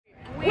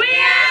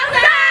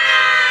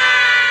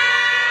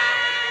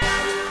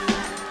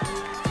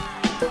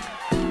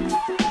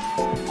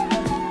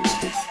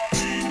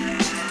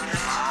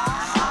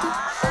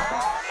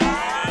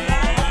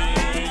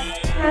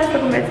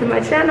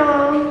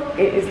channel.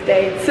 It is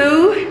day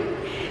 2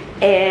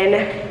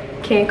 in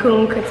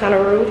Cancun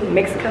Resort,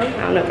 Mexico.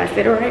 I don't know if I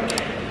said it right.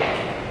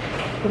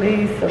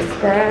 Please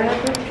subscribe.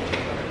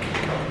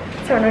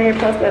 Turn on your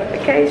post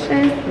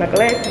notifications. My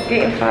glass is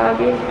getting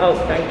foggy. Oh,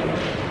 thank you.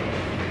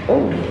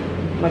 Oh,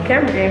 my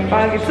camera getting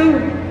foggy too.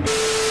 We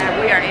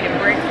are eating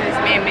breakfast.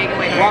 Me and Megan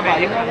waiting for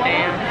everybody to come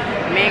down.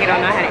 Megan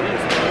don't know how to eat.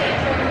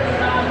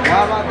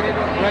 How about the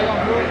dragon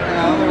fruit and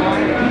the other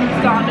one?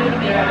 It's all new to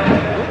me.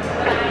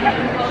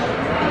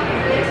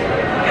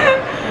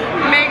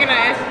 Megan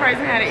asked the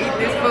person how to eat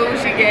this food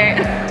she got.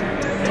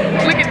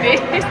 Look at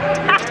this.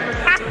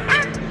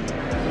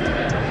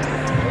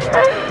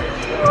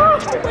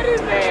 What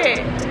is that?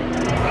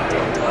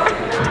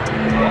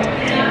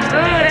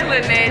 Oh, that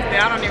look nasty. I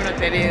don't even know what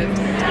that is.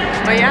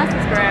 But y'all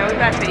subscribe. We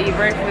about to eat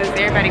breakfast.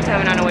 Everybody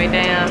coming on the way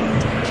down.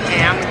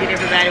 And I'm gonna get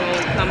everybody when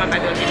we come. I'm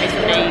about to go get me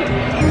some to eat.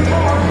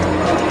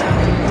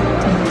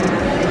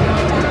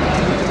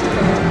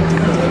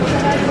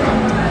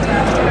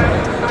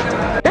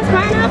 That's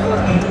pineapple?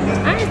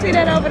 I didn't see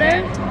that over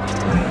there.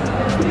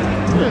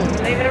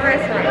 Leaving the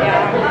restaurant,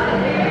 y'all.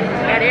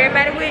 Got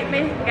everybody with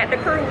me. Got the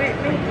crew with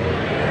me.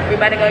 We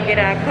about to go get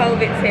our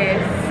COVID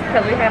test.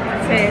 Because we have to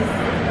test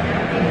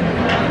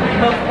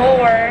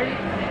before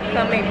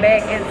coming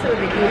back into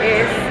the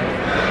US.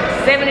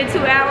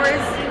 72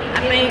 hours, I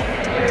think,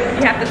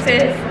 you have to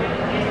test.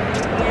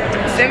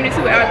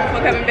 72 hours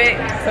before coming back.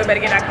 So we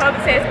better get our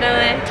COVID test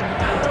done.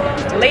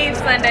 Leave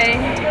Sunday.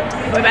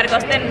 We better go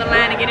stand in the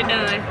line and get it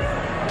done.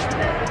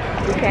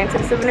 We came to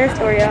the souvenir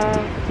store,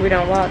 y'all. We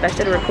don't walk. I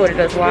should have recorded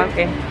us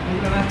walking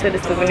to the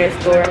souvenir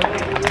store.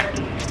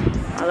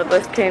 All of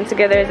us came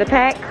together as a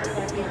pack.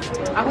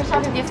 I wish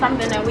I could get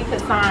something that we could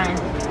sign,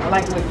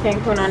 like with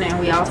Cancun on it, and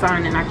we all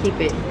sign and I keep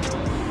it.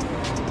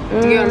 You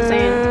know what I'm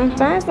saying?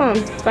 Find some.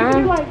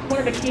 Find like one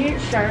of the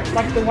kids' shirts,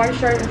 like the white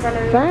shirt in front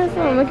of. Find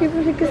some. Look at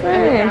what you can And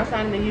sign.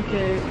 outside, then you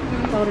could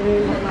hold it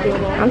in.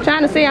 I'm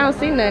trying to see. I don't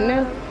see nothing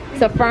else.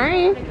 It's a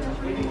frame,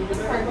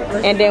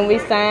 and then we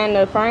sign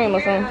the frame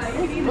or something.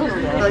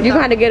 You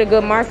gonna have to get a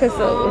good marker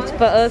so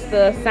for us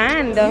to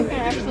sign though. You can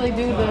actually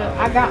do the.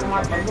 I got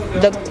markers.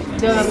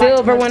 The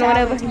silver like one or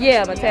whatever.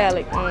 Yeah,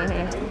 metallic.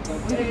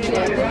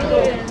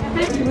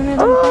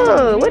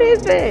 Oh, what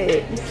is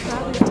that?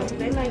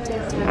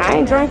 I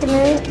ain't drinking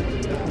it.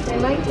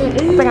 I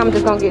think I'm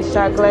just gonna get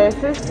shot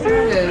glasses.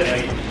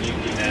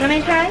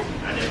 Wanna try?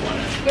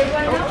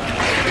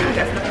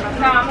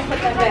 No, I'm gonna put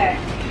that back.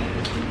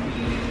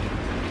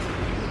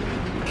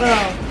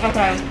 Oh,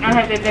 okay. I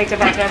have to think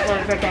about that for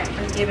a second.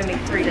 It's giving me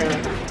freedom.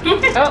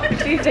 Oh,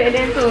 she said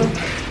that too.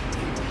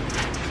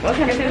 What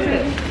kind of food is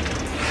it?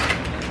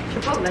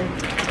 Chipotle.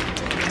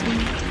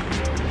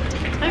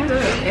 That's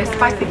good. It's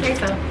spicy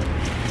queso. No,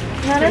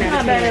 that's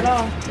not bad at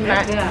all.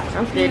 Not,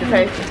 I'm scared to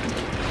taste it.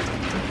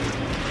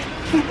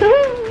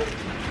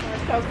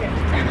 Okay.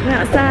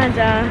 Outside,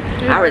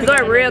 y'all. Our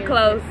resort real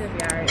close.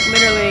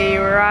 Literally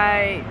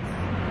right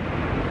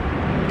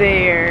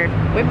there.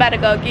 We about to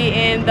go get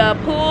in the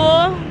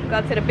pool,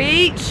 go to the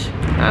beach.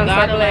 I'm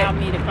God so glad. allowed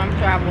me to come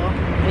travel.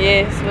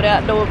 Yes,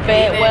 without the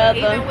bad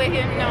weather. Even with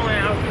him knowing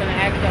I was gonna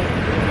act up.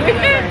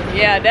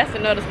 Yeah, that's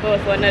another story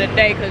for another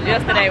day. Cause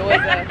yesterday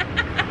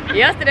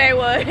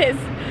was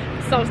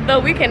some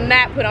stuff we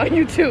cannot put on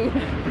YouTube.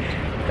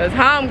 Cause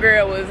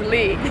homegirl was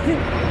lit.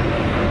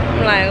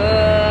 I'm like, I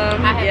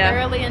have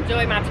thoroughly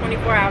enjoyed my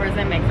 24 hours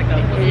in Mexico.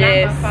 It was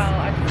yes. not my fault.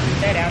 I just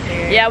put that out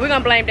there. Yeah, we're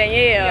gonna blame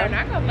Danielle. You're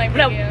not gonna blame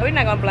No, Danielle. we're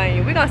not gonna blame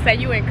you. We're gonna say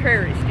you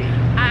encouraged it.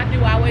 I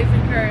do always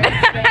encourage.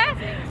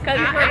 Cause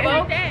I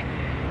provoked that.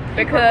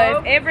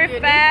 Because every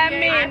 5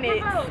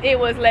 minutes it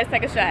was let's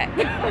take a shot.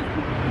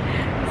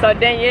 So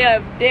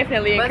Danielle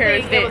definitely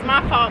encouraged it. It was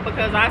my fault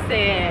because I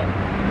said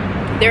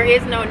there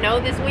is no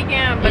this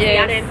weekend, but see,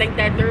 I didn't think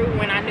that through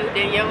when I knew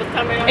Danielle was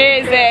coming on.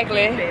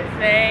 Exactly.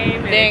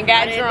 Then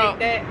got drunk.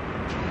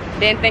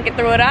 Didn't think it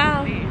through at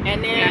all.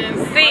 And then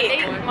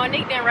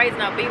Monique didn't raise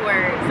no B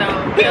word. So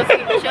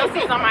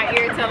Chelsea's on my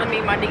ear telling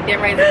me Monique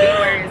didn't raise a B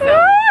word. So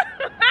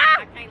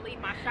I can't leave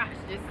my shots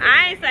just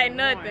I ain't say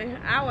nothing.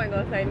 I wasn't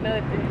gonna say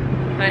nothing.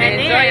 And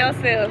enjoy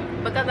yourself.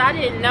 Because I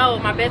didn't know,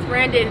 my best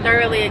friend didn't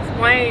thoroughly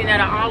explain that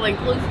an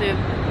all-inclusive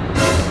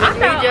was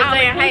me just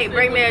saying, hey,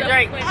 bring me a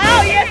drink.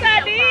 Oh, yes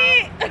I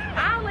did.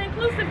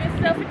 All-inclusive is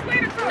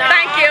self-explanatory. No,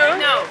 thank you.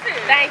 No.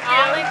 Thank you.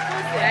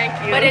 All-inclusive. Thank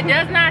you. But it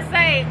does not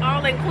say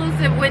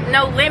all-inclusive with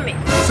no limit.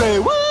 Say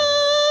what?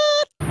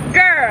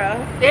 Girl,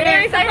 it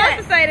ain't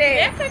supposed to say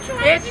that.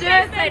 It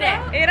should say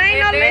that. It ain't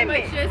no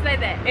limit. It should say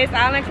that. It's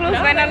all-inclusive,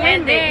 ain't no limit.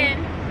 And then,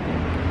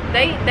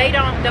 they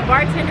don't, the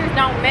bartenders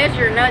don't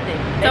measure nothing.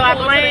 So I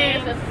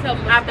blame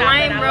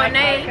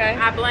Renee. Okay.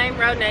 I blame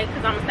Renee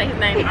because I'm gonna say his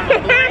name. I'm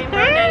gonna blame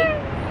Renee,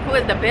 who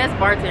is the best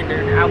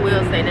bartender. I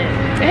will say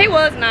that. He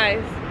was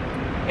nice.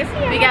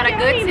 He got a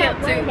good tip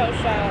too.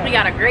 He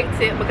got a great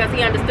tip because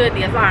he understood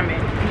the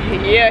assignment.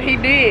 Yeah, he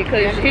did,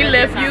 cause he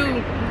left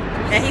you.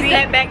 And he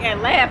sat back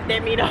and laughed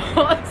at me the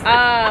whole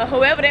time.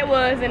 Whoever that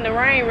was in the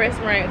rain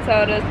restaurant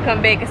told us to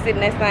come back and sit in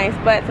that same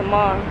spot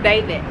tomorrow.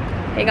 David.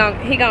 He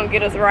gonna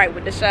get us right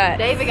with the shot.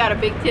 David got a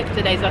big tip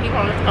today, so he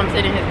wants to come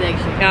sit in his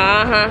next shift. He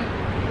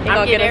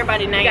I'm getting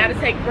everybody names. You gotta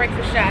take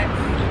breakfast shots.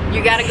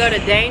 You gotta go to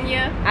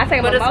Dania. I take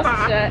a mimosa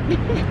shot.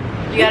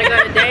 You gotta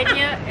go to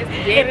Dania. It's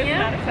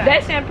Dania.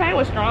 That champagne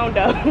was strong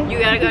though. You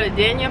gotta go to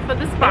Dania for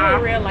the spa.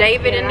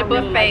 David in the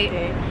buffet,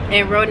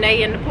 and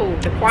Renee in the pool.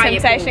 The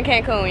quiet Temptation pool.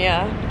 Cancun,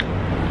 y'all.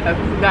 That's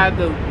what you gotta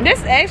do.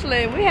 This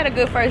actually, we had a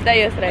good first day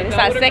yesterday. This is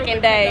our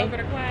second day.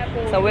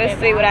 So we'll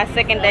see what our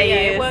second day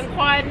is. It wasn't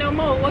quiet no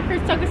more. What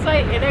Chris Tucker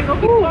say? It ain't gonna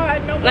be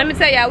quiet no more. Let me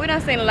tell y'all, we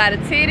done seen a lot of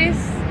titties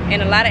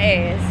and a lot of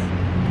ass.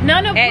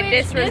 None of at which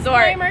this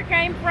resort. Disclaimer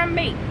came from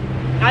me.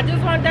 I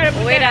just want that to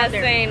be We done out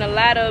there. seen a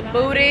lot of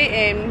booty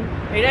and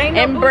It ain't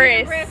no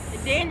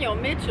breasts. Daniel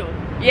Mitchell.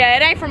 Yeah,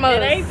 it ain't from us.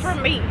 It ain't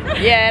from me.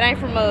 Yeah, it ain't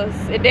from us.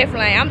 It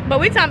definitely ain't. But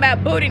we talking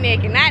about booty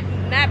naked, not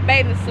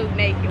bathing suit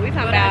naked. We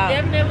talking about I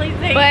definitely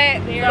seen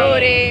butt,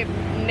 booty,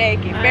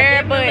 naked,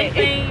 bare butt.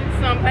 Seen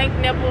some pink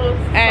nipples,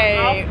 Hey,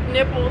 some off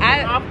nipples,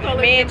 some off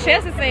color. Me and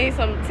Chelsea seen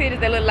some titties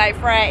that look like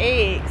fried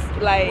eggs.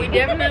 Like we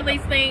definitely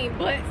seen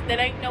butts that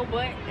ain't no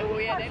butt.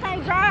 I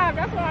can't drive.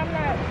 That's why I'm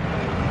not.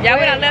 Y'all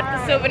we done left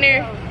the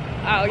souvenir.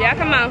 Oh, y'all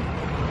come on.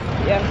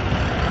 Yeah.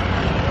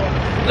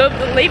 Look,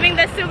 leaving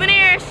the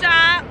souvenir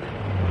shop.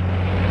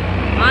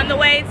 On the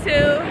way to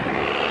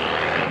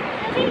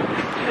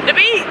the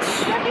beach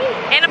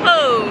and the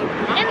pool.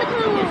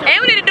 And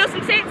we need to do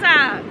some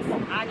TikToks.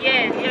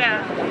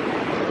 Yeah.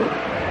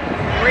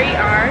 We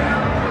are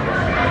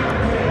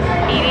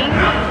eating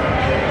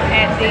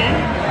at the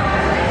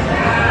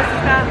what's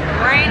it called?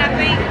 Rain, I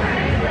think.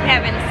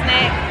 Having a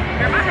snack.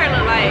 Girl, my hair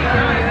look like I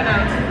don't even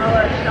know.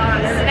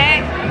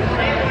 Snack.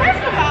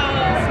 First of all,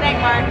 snack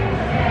bar.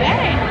 That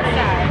ain't a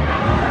side.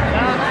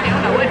 I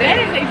don't know what that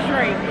is. A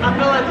shrink. I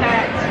feel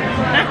attacked.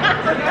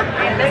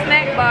 And the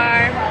snack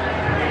bar.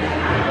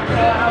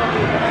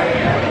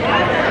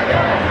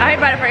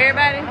 Everybody for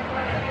everybody?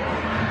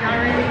 Y'all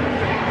ready?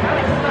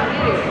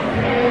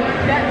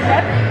 That's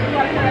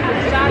not a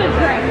shot of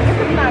drink. This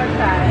is not a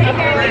shot.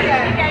 Okay,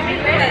 he gave me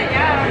that,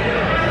 y'all.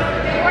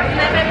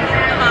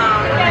 Come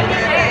on.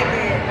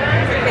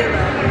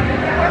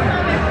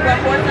 What,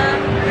 more time?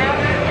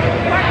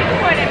 Why you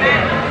put it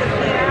back?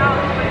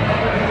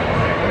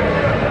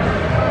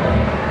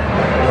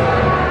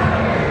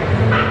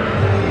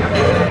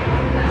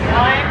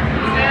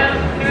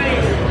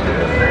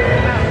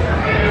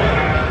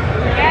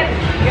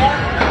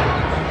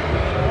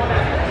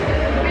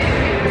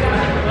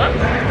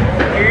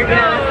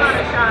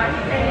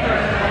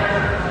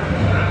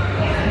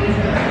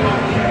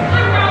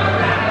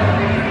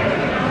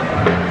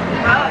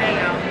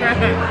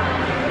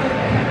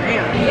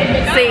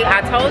 See,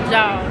 I told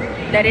y'all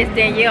that it's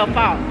Danielle's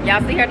fault.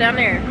 Y'all see her down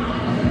there?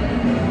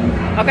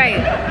 Okay,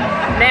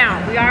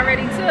 now we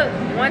already took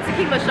one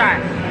tequila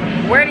shot.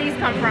 Where these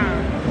come from?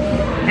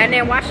 And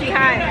then why she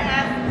hiding?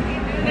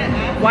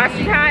 Why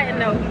she hiding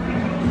though?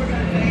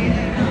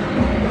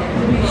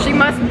 She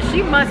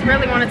must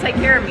really want to take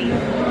care of me.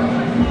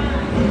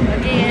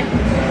 Again.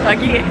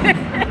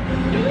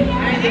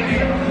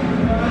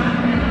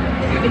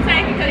 You can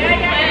take it because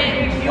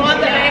you want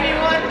the baby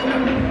one?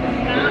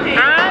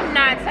 I'm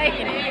not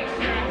taking it.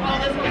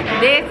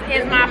 This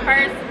is my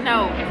first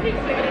no.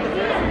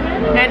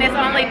 And it's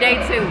only day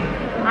 2.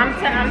 I'm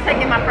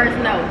taking my first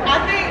no. I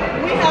think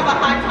we have a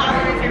high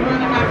tolerance in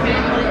running our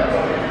family.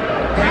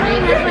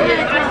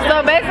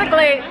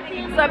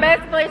 So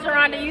basically,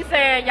 Sharonda, you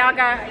said y'all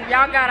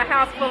got a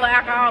house full of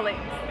alcoholics.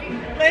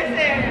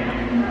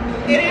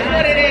 Listen, it is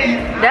what it is.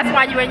 That's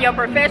why you in your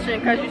profession,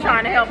 because you're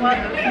trying to help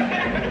others.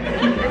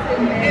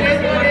 It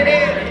is what it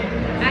is.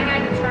 I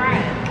had to try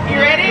it. You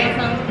ready?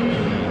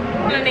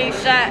 One of these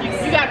shots.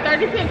 You got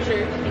 30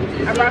 pictures.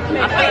 I'm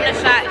feeling the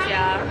shots,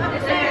 y'all.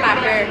 This is my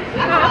hair.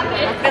 I'm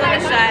feeling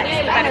the shots.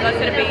 We gotta go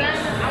to the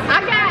beach.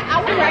 I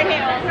went right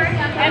here.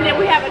 And then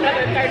we have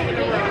another 30 in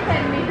the room.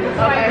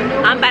 Okay.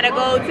 I'm about to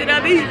go to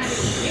the beach.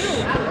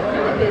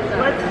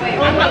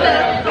 I'm a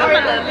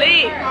little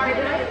lit.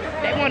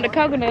 They want the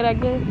coconut, I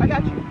guess. I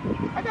got you.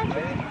 I'm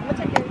gonna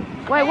take it.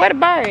 Wait, where the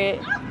bar at?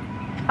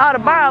 Oh, the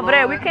bar over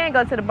there. We can't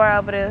go to the bar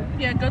over there.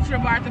 Yeah, go to the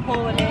bar at the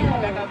pool and then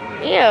come back over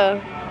here. Yeah.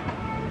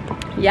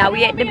 Yeah,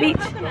 we at the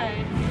beach.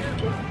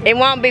 It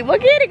won't be. Well,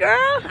 get it,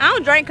 girl. I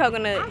don't drink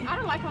coconut. I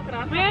don't like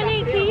coconut.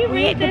 Brandy, can you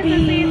read this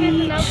and see if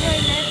it's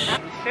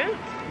an okay?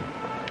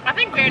 I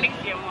think Brandy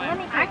can get one.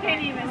 I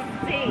can't even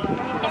see.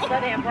 It's so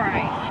damn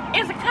bright.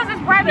 Is it because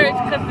it's bright or is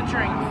it because the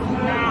drinks?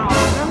 No,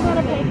 I'm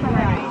gonna pay for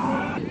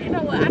that. You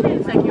know what? I need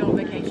to take you on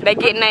vacation. They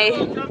getting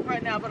I'm drunk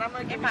right now, but I'm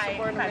gonna give you some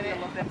more in a minute.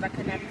 I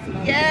couldn't have you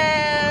some.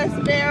 Yes,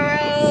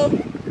 Darrow.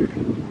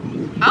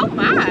 Oh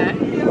my.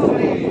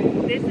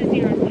 This is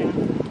yours now.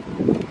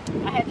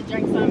 I had to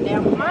drink some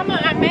down. Mama,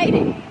 I made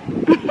it.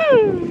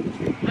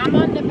 I'm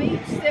on the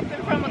beach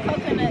sipping from a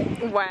coconut.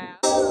 Wow.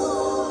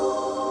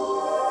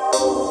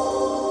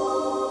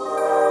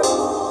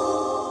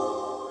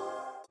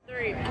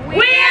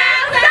 We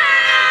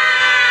outside!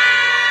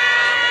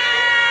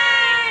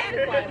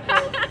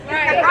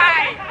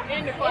 Right.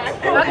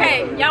 Okay,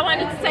 y'all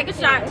wanted to take a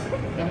shot?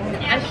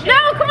 No,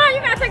 come on, you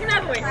gotta take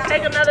another one.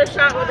 Take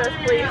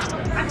You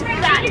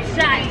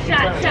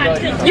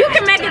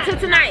can make it to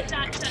tonight.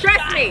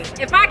 Trust me.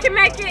 If I can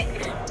make it,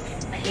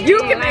 you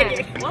can make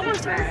it. What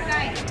was that?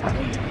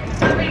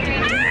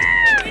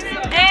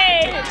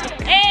 Hey,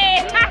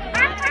 hey,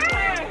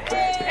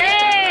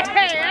 hey,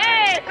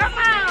 hey, come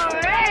on,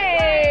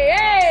 hey,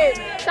 hey,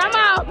 come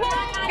on,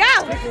 go.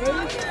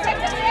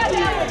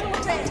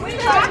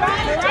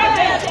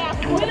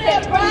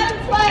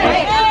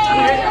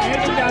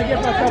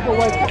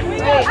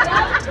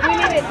 We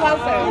need it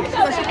closer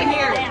so she can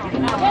hear it.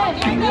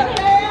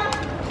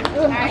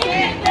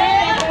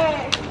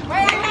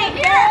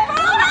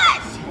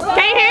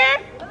 Can't hear?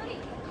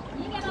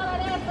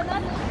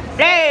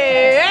 Hey,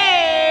 hey, hey,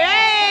 hey.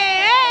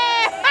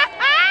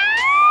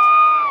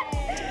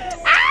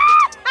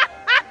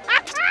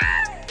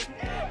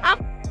 I'm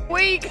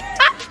weak.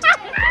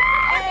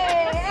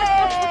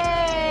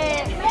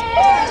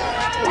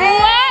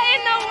 What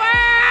in the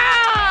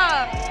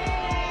world?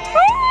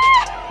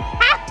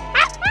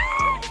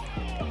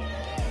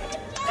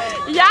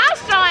 Y'all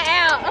showing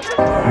out.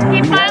 He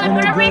finally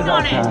put a ring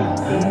on it.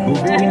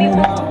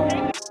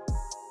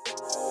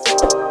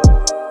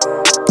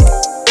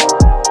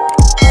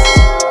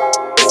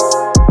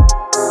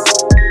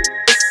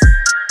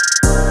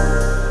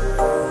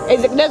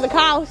 Does it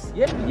cost?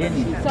 Yeah.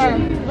 Sir,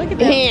 look at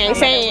that. He ain't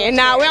saying.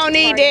 Nah, we don't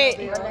need that.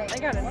 They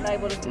got a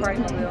label this party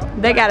mobile.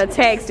 They got a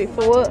taxi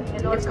for what?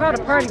 It's called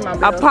a party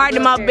mobile. A party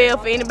mobile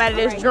for anybody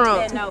that's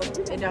drunk. No,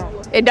 it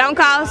don't. It don't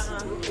cost?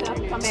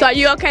 So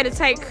you okay to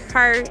take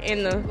her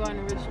in the...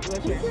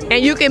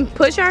 And you can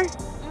push her?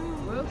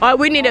 Or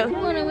we need a...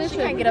 She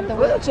can't get up the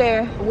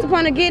wheelchair. What's the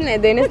point of getting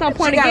it then? There's no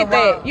point to get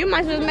that. You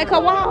might as well make her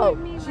walk.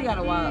 She got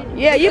to walk.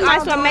 Yeah, you might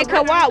as well make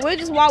her walk. We'll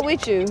just walk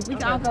with you. We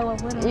can all go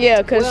up with her.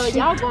 Yeah, cause Well,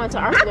 y'all going to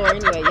our floor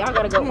anyway. Y'all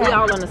gotta go. We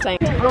all on the same.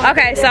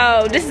 okay,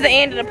 so this is the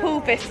end of the pool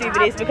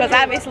festivities because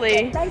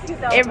obviously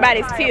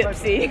everybody's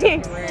tipsy.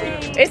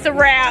 It's a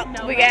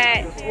wrap. We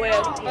got,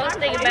 well, I was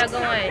thinking about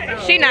going.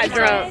 she not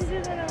drunk.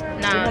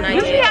 No, not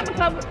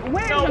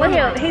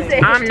yet. He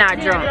said I'm not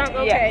drunk.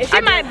 yeah,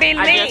 she might be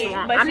lit,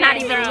 but I'm she not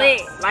ain't even drunk.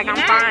 lit. Like I'm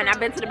fine. I've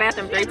been to the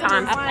bathroom 3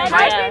 times.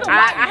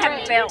 I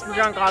haven't felt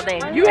drunk all day.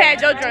 You had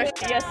your drunk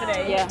shit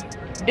yesterday. Yeah.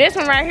 This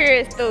one right here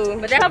is through.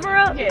 But that cover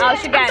up? Oh,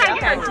 she got it.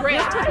 Okay.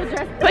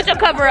 Put your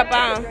cover up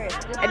on.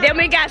 And then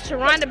we got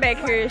Sharonda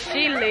back here.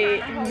 She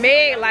lit.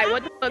 Meg like,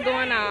 what the fuck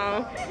going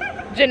on?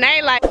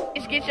 Janae like,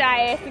 bitch, get your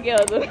ass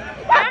together.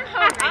 I'm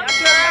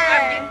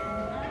hungry.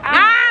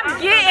 I'm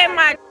getting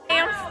my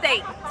damn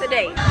steak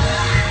today.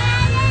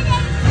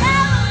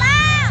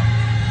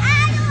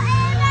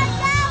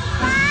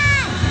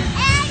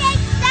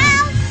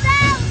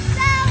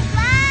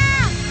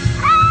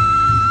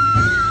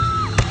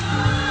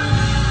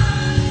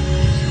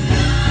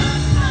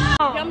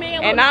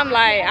 And I'm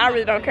like, I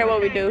really don't care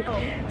what we do.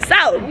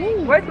 So,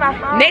 Where's my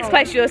phone? next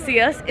place you'll see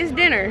us is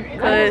dinner.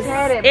 Because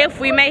if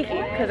we make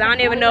it. Because I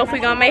don't even know if we're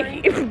going to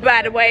make it.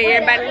 By the way,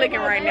 everybody looking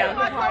right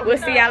now. We'll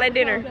see y'all at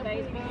dinner.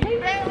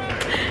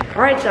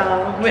 Alright,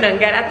 y'all. We done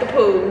got out the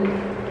pool.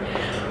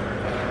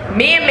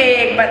 Me and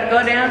Meg about to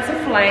go down to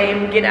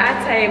Flame. Get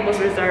our tables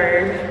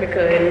reserved.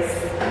 Because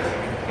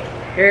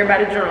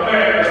everybody drunk.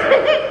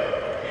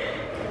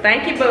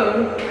 Thank you,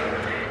 boo.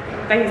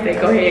 I think he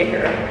said, go ahead,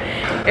 girl.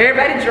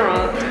 Everybody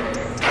drunk.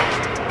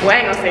 Well, I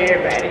ain't gonna say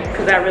everybody,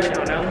 because I really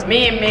don't know.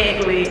 Me and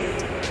Meg lit.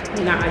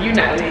 Nah, you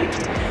not lit.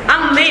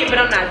 I'm lit, but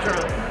I'm not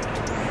drunk.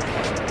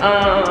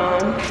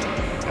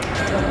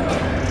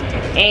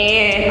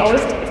 And, oh,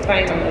 it's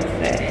thing on this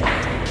side.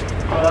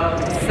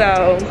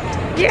 So,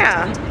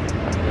 yeah.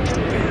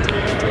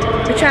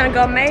 We're trying to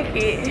go make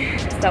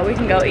it so we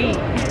can go eat.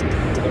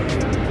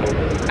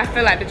 I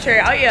feel like the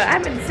chair. Oh, yeah, I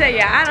meant to tell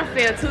y'all, I done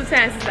fell 2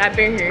 times since I've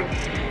been here.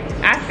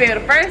 I fell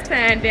the first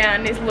time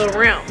down this little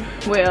ramp.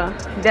 Well,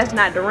 that's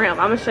not the ramp.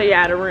 I'm gonna show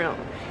y'all the ramp.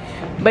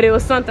 But it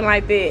was something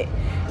like that.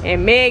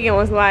 And Megan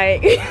was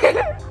like,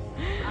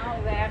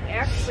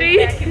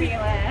 she told me,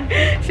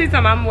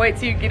 I'm gonna wait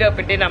till you get up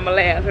and then I'm gonna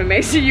laugh and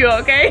make sure you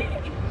okay.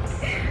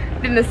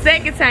 Then the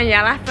second time,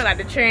 y'all, I feel like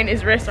the chair in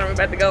this restaurant we're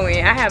about to go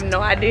in. I have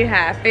no idea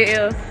how I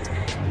feel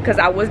because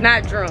I was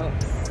not drunk.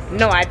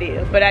 No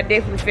idea. But I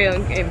definitely feel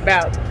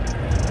about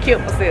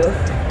killed myself.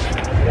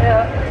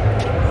 Yeah.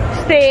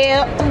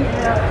 Step.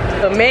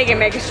 So Megan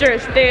making sure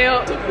it's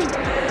step.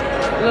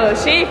 Look,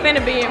 she ain't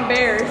finna be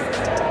embarrassed.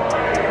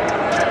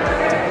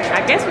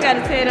 I guess we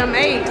gotta tell them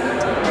 8.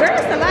 Girl,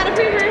 it's a lot of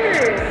people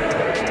here.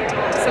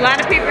 It's a lot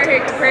of people here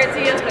compared to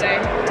yesterday.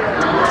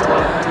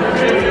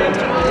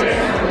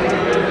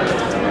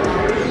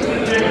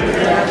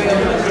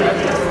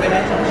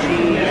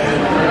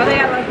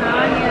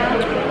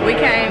 We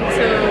came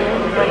to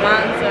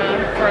Vermont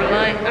for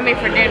lunch,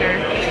 for dinner.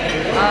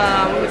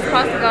 We were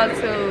supposed to go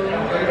to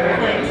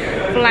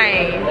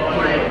Flame,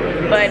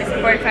 but it's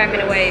a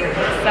 45-minute wait.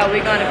 So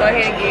we're gonna go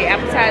ahead and get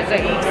appetizer,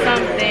 eat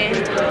something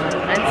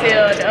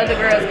until the other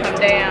girls come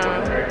down,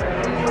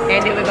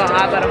 and then we're gonna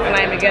all go to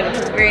Flame together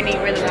because Granny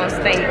really wants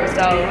steak.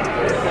 So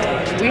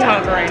we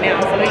hungry right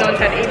now. So we're gonna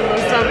try to eat a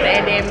little something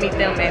and then meet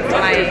them at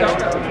Flame.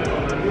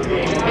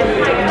 It's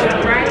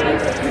like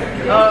rice,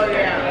 Oh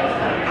yeah.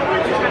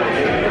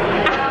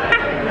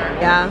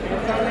 Yeah.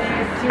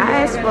 I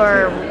asked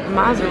for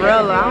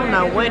mozzarella. I don't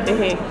know what the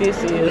heck this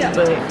is,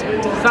 but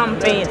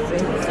something fancy.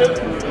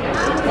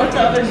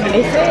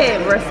 It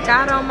said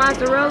Riscotto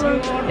mozzarella.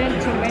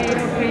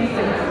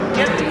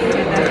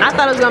 I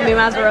thought it was gonna be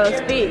mozzarella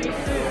sticks.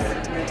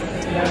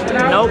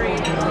 Nope.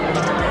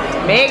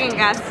 Megan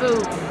got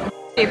soup.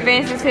 It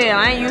fancy as hell.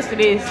 I ain't used to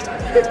this.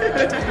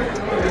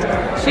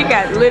 She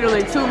got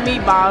literally 2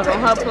 meatballs on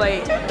her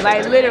plate.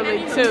 Like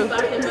literally 2.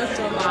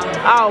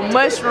 Oh,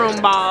 mushroom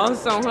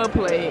balls on her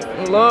plate.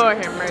 Lord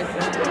have mercy.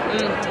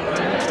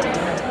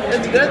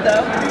 It's good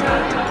though.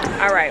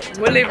 Alright,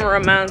 we're leaving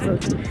Ramonza.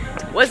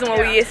 Wasn't what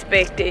we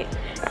expected.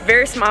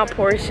 Very small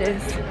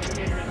portions.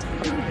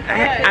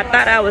 I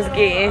thought I was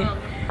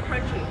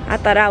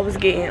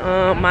getting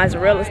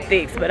mozzarella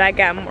sticks, but I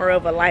got more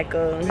of a like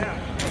a,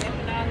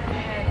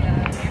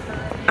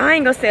 I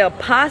ain't gonna say a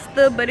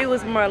pasta, but it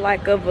was more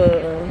like of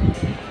a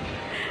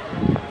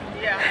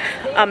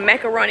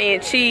macaroni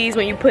and cheese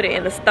when you put it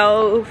in the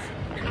stove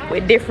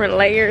with different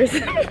layers.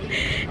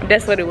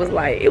 That's what it was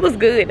like. It was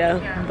good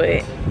though,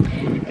 but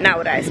not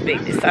what I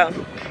expected. So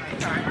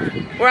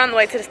we're on the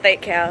way to the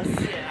steakhouse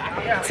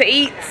to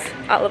eat,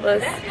 all of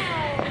us,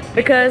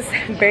 because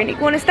Bernice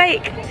wants a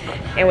steak,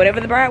 and whatever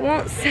the bride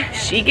wants,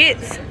 she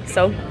gets.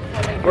 So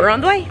we're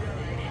on the way.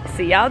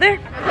 See y'all there.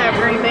 I have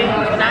green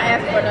beans, and I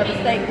asked for another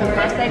steak because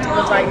my steak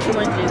was like 2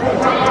 inches.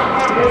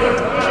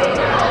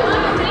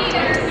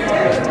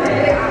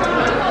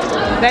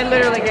 They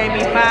literally gave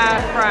me 5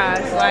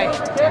 fries, like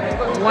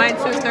 1,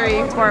 2,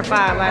 3, 4,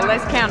 5. Like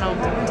let's count them.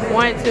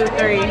 1, 2, 3, 4,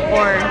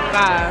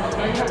 5.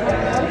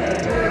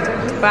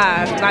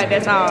 5. Like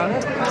that's all.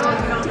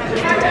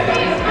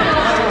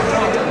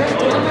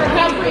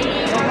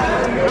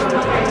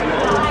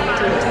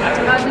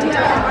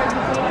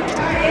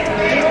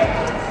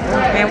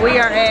 And we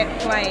are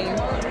at Flame.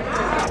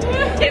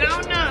 Get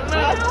on up,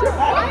 look.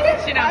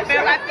 She done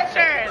fell out the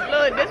shirt.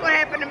 Look, this what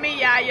happened to me,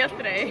 y'all,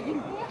 yesterday.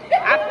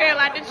 I fell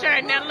out the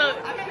shirt. Now look.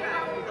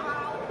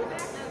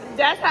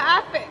 That's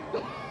how I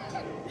feel.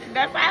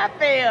 That's how I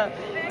feel.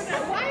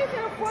 Why is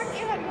there a fork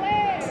in her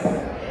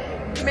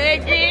glass?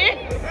 Megan.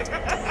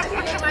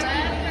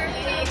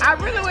 I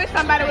really wish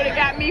somebody would have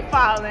got me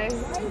falling.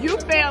 You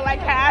feel like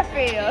how I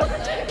feel.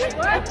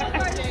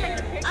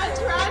 I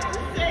tried to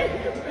say,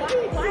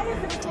 why is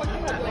there a fork in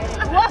her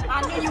glass? What? I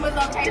knew you was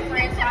okay,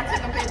 friend, so I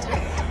took a picture.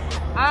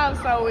 I'm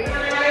so weak.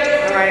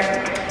 Alright.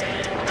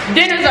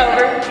 Dinner's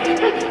over.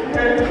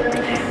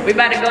 We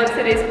about to go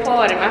to this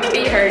party. My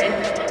feet hurting.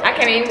 I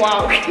can't even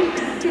walk.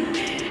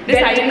 This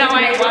how you know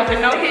I ain't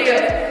walking no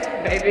hill,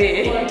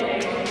 baby.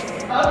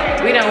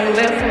 We done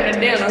left from the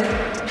dinner.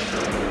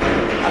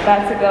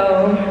 About to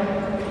go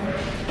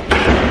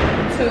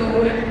to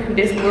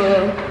this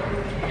little,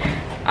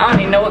 I don't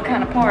even know what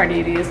kind of party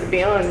it is, to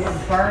be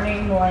honest.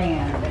 Burning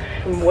land.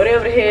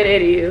 Whatever the hell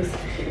that is.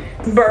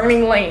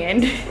 Burning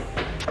land.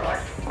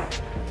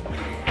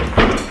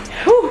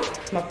 Whew,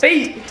 my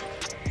feet.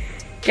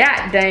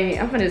 God dang it.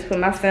 I'm gonna just put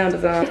my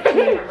sandals on.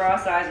 Different bra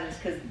sizes,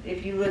 because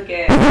if you look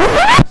at,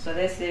 so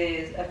this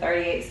is a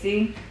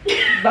 38C.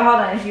 But hold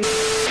on, if you,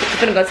 I'm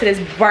gonna go to this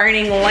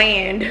burning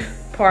land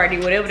party,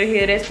 whatever the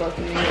hell that's supposed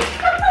to mean.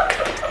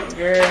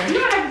 Girl. You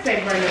don't have to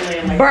say burning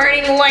land like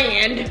Burning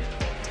land.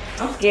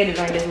 I'm scared to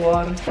drink this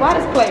water. Why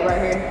this plate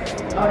right here?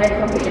 oh, they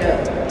come pick it up.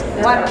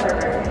 Why?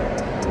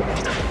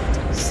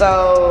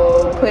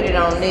 So put it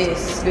on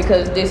this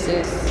because this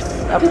is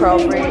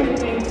appropriate.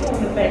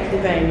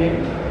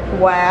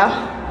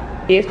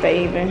 Wow. If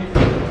they even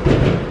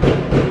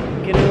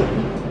get up.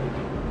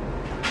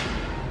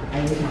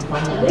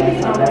 That's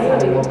how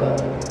they woke up.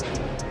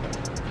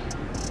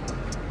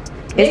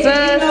 It's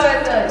us.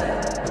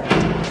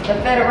 The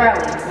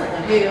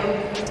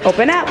federalists.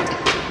 Open up.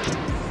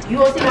 You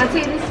want to see my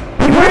titties?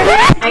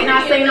 Ain't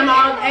I seen them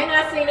all? Ain't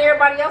I seen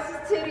everybody else's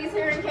titties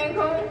here in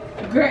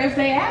Cancun? Girl, if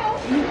they out.